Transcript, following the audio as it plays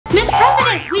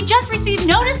received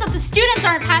notice that the students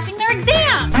aren't passing their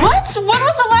exam. What? When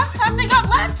was the last time they got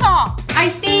laptops? I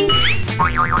think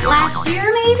last year,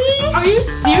 maybe? Are you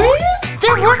serious?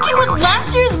 They're working with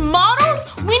last year's models?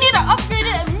 We need to upgrade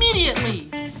it immediately.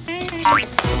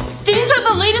 These are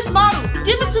the latest models.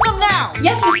 Give it to them now.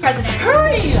 Yes, Mr. President.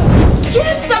 Hurry!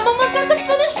 Yes, I'm almost at the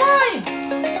finish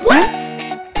line. What?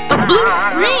 A blue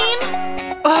screen?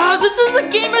 This is a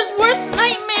gamer's worst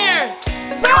nightmare.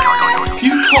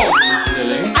 You called, Miss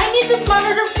Lily. I need this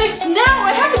monitor fixed now.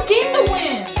 I have a game to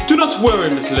win. Do not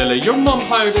worry, Miss Lily. Your mom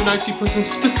hired an IT person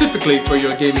specifically for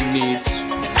your gaming needs.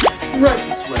 Right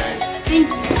this way. Thank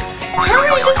you.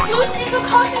 Hurry, this blue screen will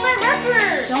copy my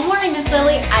record. Don't worry, Miss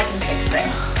Lily. I can fix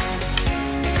this.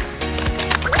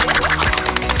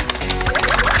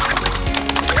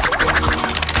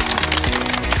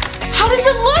 How does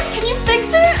it look? Can you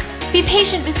fix it? Be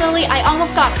patient, Miss Lily. I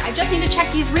almost got it. I just need to check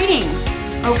these readings.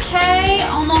 Okay,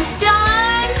 almost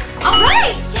done. All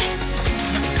right. Yes.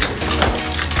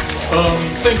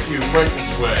 Thank you. Right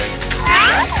this way.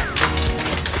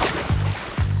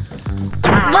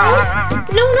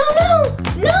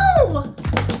 No.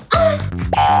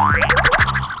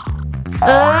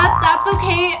 That's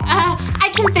okay. I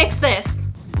can fix this.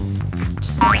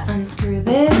 Just gonna unscrew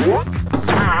this.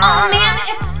 Oh man,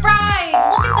 it's fried.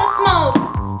 Look at the smoke.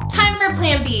 Time for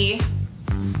plan B.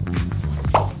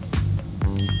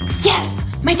 Yes,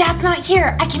 my dad's not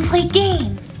here. I can play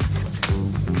games.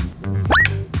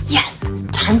 Yes,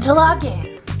 time to log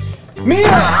in.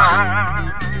 Mia!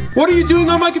 What are you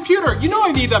doing on my computer? You know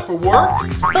I need that for work.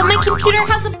 But my computer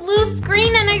has a blue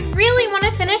screen and I really want to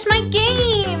finish my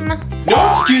game.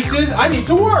 No excuses. I need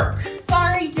to work.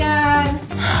 Sorry, Dad.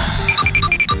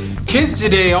 Kids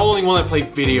today only want to play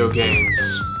video games.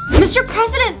 Mr.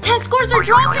 President, test scores are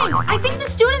dropping. I think the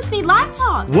students need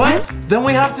laptops. What? Then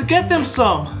we have to get them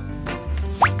some.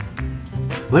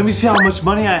 Let me see how much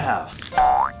money I have.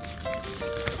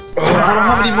 I don't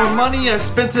have any more money. I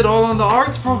spent it all on the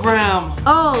arts program.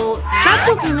 Oh, that's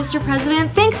okay, Mr.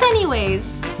 President. Thanks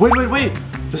anyways. Wait.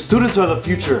 The students are the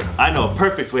future. I know a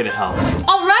perfect way to help.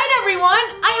 All right, everyone.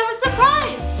 I have a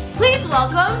surprise. Please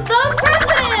welcome the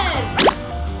president.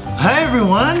 Hi,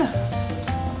 everyone.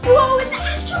 Whoa, it's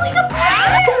actually the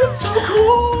president. That is so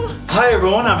cool. Hi,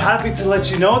 everyone. I'm happy to let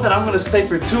you know that I'm going to stay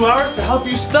for 2 hours to help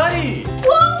you study.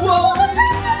 Whoa, the president.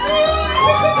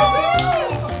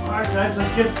 Alright guys,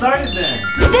 let's get started then.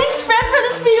 Thanks, Fred, for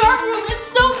this VR room. It's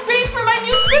so great for my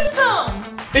new system.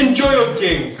 Enjoy your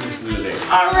games, Miss Lily.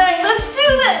 Alright, let's do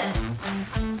this.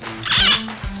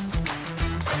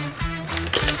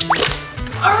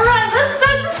 Alright, let's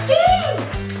start this game.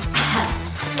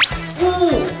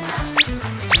 Ooh.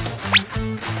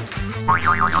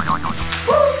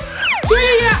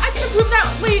 Yeah, I can approve that.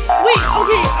 Wait, okay,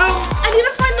 I need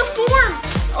to find the form.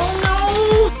 Oh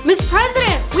no. Miss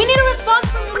President, we need a response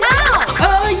from you now.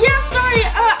 Yeah, sorry,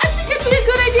 I think it'd be a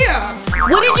good idea.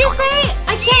 What did you say?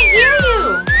 I can't hear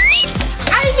you.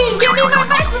 I mean, give me my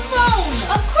microphone.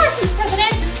 Of course, Mr.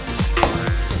 President.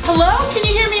 Hello, can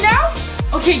you hear me now?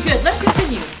 Okay, good, let's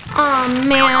continue. Oh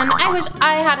man, I wish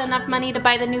I had enough money to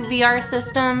buy the new VR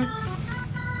system.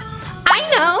 I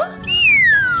know.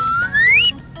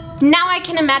 Now I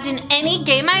can imagine any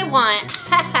game I want.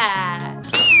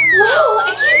 Whoa,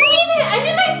 I can't believe it! I'm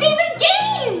in my favorite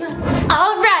game!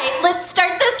 All right, let's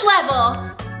start this level.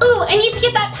 Ooh, I need to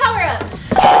get that power up.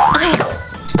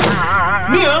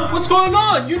 Mia, what's going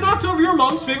on? You knocked over your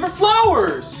mom's favorite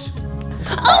flowers.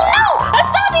 Oh no! A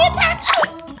zombie attack!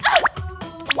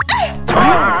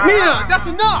 Mia, that's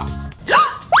enough!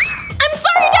 I'm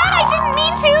sorry, Dad, I didn't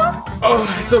mean to! Oh,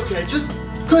 it's okay. Just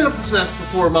clean up this mess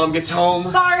before Mom gets home.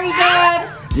 Sorry, Dad.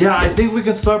 Yeah, I think we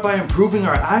can start by improving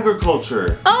our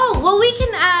agriculture. Oh, well we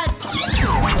can add...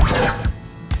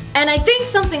 And I think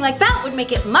something like that would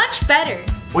make it much better.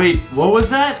 Wait, what was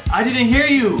that? I didn't hear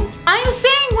you. I'm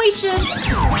saying we should...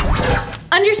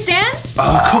 Understand?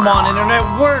 Oh, come on, internet,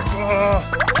 work!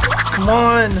 Come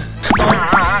on,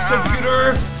 please,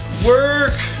 computer,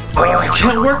 work! I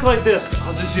can't work like this.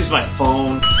 I'll just use my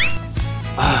phone.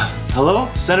 Hello,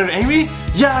 Senator Amy?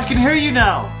 Yeah, I can hear you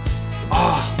now.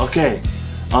 Okay.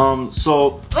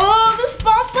 So... Oh, this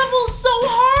boss level is so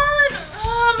hard!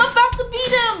 I'm about to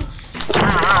beat him!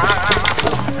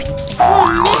 Oh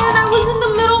man, I was in the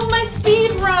middle of my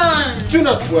speed run! Do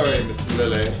not worry, Miss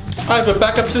Lily. I have a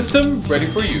backup system ready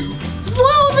for you.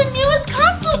 Whoa, the newest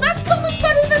console! That's so much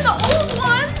better than the old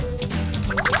one!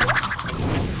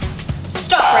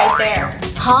 Stop right there.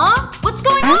 Huh? What's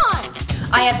going on?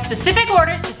 I have specific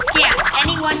orders to scan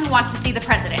anyone only one who wants to see the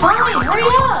president. Fine, hurry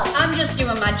up. I'm just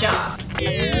doing my job.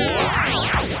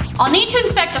 I'll need to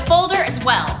inspect the folder as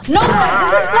well. No,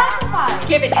 this is classified.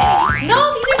 Give it to me.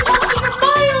 No, these are top secret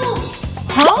files.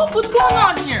 Huh? What's going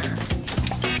on here?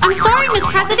 I'm sorry, Miss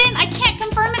President. I can't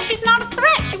confirm if she's not a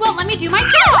threat. She won't let me do my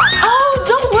job. Oh,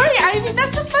 don't worry, Ivy.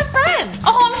 That's just my friend.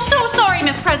 Oh, I'm so sorry,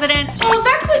 Miss President. Oh,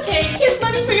 that's okay. Here's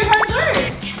money for your hard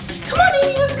work. Come on,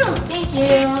 Amy, let's go. Thank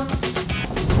you.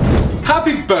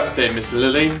 Happy birthday, Miss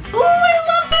Lily. Ooh, I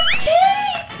love this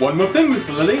cake. One more thing, Miss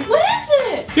Lily. What is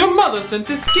it? Your mother sent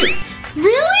this gift.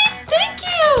 Really? Thank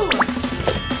you.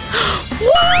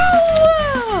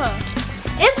 Wow!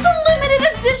 It's a limited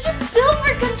edition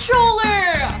silver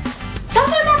controller. Tell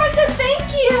my mom I said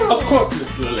thank you. Of course,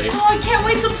 Miss Lily. Oh, I can't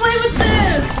wait to play with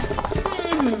this.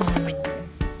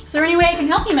 Is there any way I can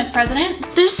help you, Miss President?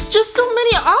 There's just so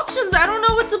many options. I don't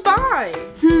know what to buy.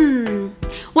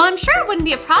 Well, I'm sure it wouldn't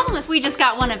be a problem if we just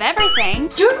got one of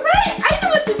everything. You're right. I know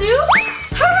what to do.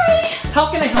 Hi. How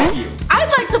can I help you?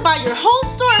 I'd like to buy your whole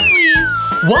store, please.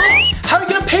 What? How are you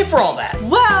gonna pay for all that?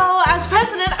 Well, as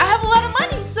president, I have a lot of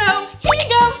money, so here you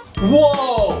go.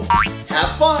 Whoa!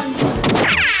 Have fun.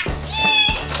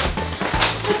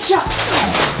 Let's shop.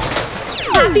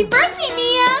 Happy birthday,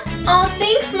 Mia! Oh,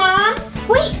 thanks, Mom.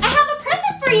 Wait, I have a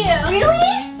present for you.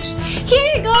 Really? Here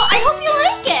you go. I hope you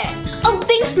like it. Oh,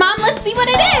 thanks, Mom. Let's see what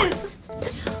it is.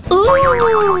 Ooh.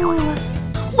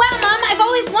 Wow, Mom, I've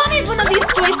always wanted one of these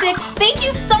joysticks. Thank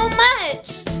you so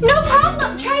much. No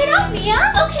problem. Try it out,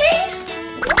 Mia. Okay.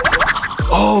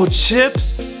 Oh,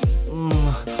 chips?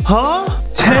 Huh?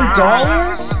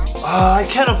 $10? I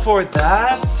can't afford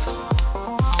that.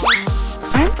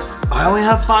 I only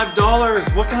have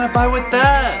 $5. What can I buy with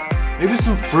that? Maybe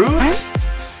some fruit?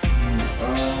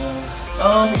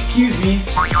 Excuse me.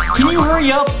 Can you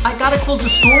hurry up? I gotta close the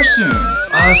store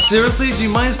soon. Seriously? Do you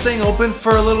mind staying open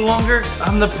for a little longer?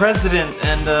 I'm the president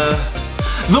and,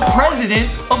 The president?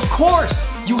 Of course!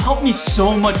 You helped me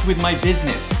so much with my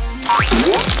business.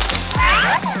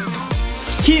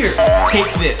 Here,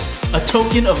 take this. A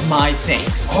token of my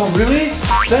thanks. Oh, really?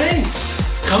 Thanks.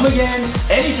 Come again,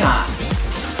 anytime.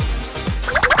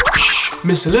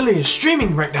 Miss Lily is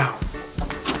streaming right now.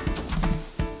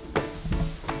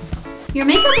 Your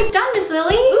makeup is done, Miss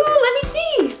Lily. Ooh, let me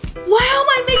see. Wow,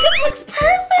 my makeup looks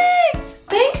perfect.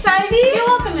 Thanks, Ivy. You're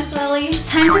welcome, Miss Lily.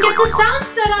 Time to get the sound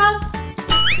set up.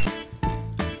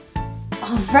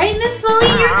 All right, Miss Lily,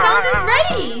 your sound is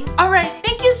ready. All right,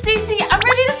 thank you, Stacy. I'm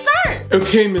ready to start.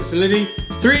 Okay, Miss Lily.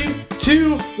 3,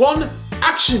 2, 1,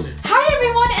 action. Hi,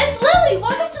 everyone. It's Lily.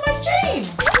 Welcome to my stream.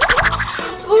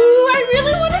 Ooh, I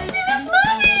really want to see this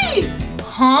movie.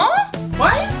 Huh?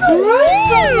 Why is the line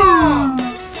so long?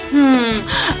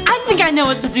 I think I know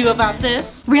what to do about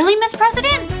this. Really, Miss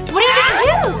President? What are you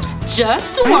gonna do?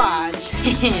 Just watch.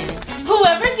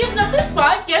 Whoever gives up their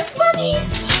spot gets money.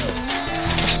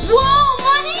 Whoa,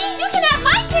 money? You can have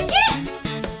my ticket.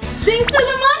 Thanks for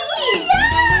the money.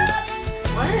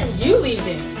 Yeah. Why aren't you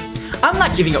leaving? I'm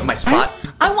not giving up my spot.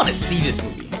 I want to see this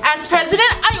movie. As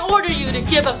president, I order you to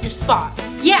give up your spot.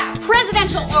 Yeah,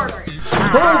 presidential order.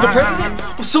 Oh, the president?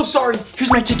 I'm so sorry. Here's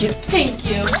my ticket. Thank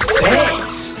you.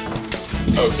 Thanks.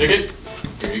 Oh, ticket.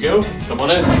 Here you go. Come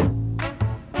on in.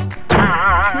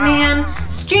 Man,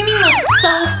 streaming looks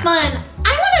so fun.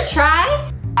 I wanna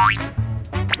try.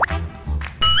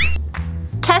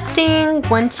 Testing,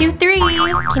 1, 2, 3.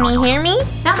 Can you hear me?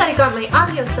 Now that I got my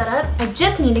audio set up, I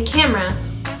just need a camera.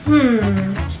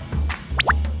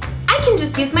 I can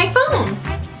just use my phone.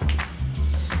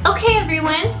 Okay,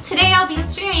 everyone. Today I'll be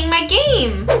streaming my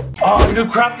game. Oh, the new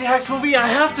Crafty Hacks movie? I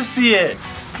have to see it.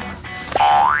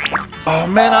 Oh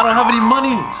man, I don't have any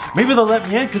money. Maybe they'll let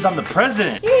me in because I'm the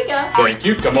president. Here you go. Thank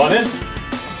you. Come on in.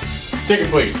 Ticket,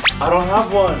 please. I don't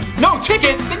have one. No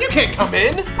ticket? Then you can't come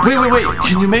in. Wait.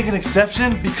 Can you make an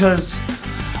exception? Because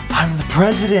I'm the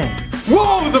president.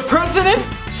 Whoa, the president?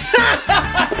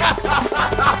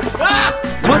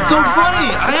 What's so funny?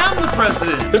 I am the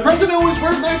president. The president always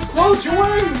wears nice clothes. You're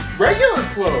wearing regular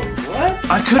clothes. What?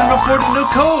 I couldn't afford a new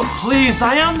coat. Please,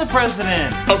 I am the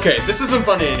president. Okay, this isn't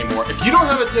funny anymore. If you don't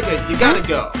have a ticket, you gotta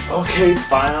go. Okay,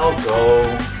 fine, I'll go.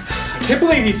 I can't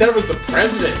believe he said it was the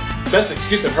president. Best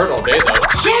excuse I've heard all day, though.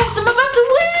 Yes, I'm about to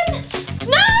win.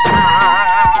 No!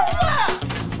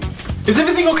 Is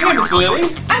everything okay, Miss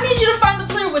Lily? I need you to find the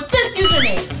player with this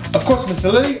username. Of course, Miss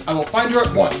Lily. I will find her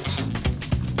at once.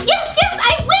 Yes,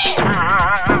 I win!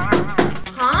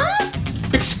 Huh?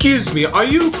 Excuse me, are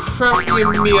you Crafty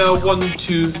Mia 1,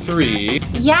 2, 3?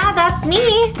 Yeah, that's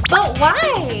me. But why?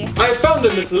 I found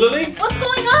it, Miss Lily. What's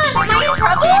going on? Am I in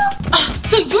trouble?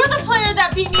 So you're the player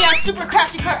that beat me at Super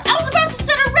Crafty Car. I was about to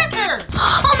set a record.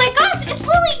 Oh my gosh, it's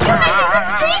Lily. You're my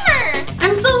favorite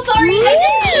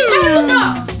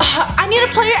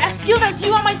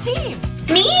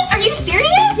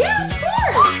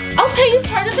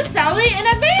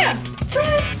advance.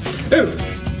 Oh,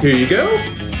 here you go.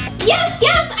 Yes,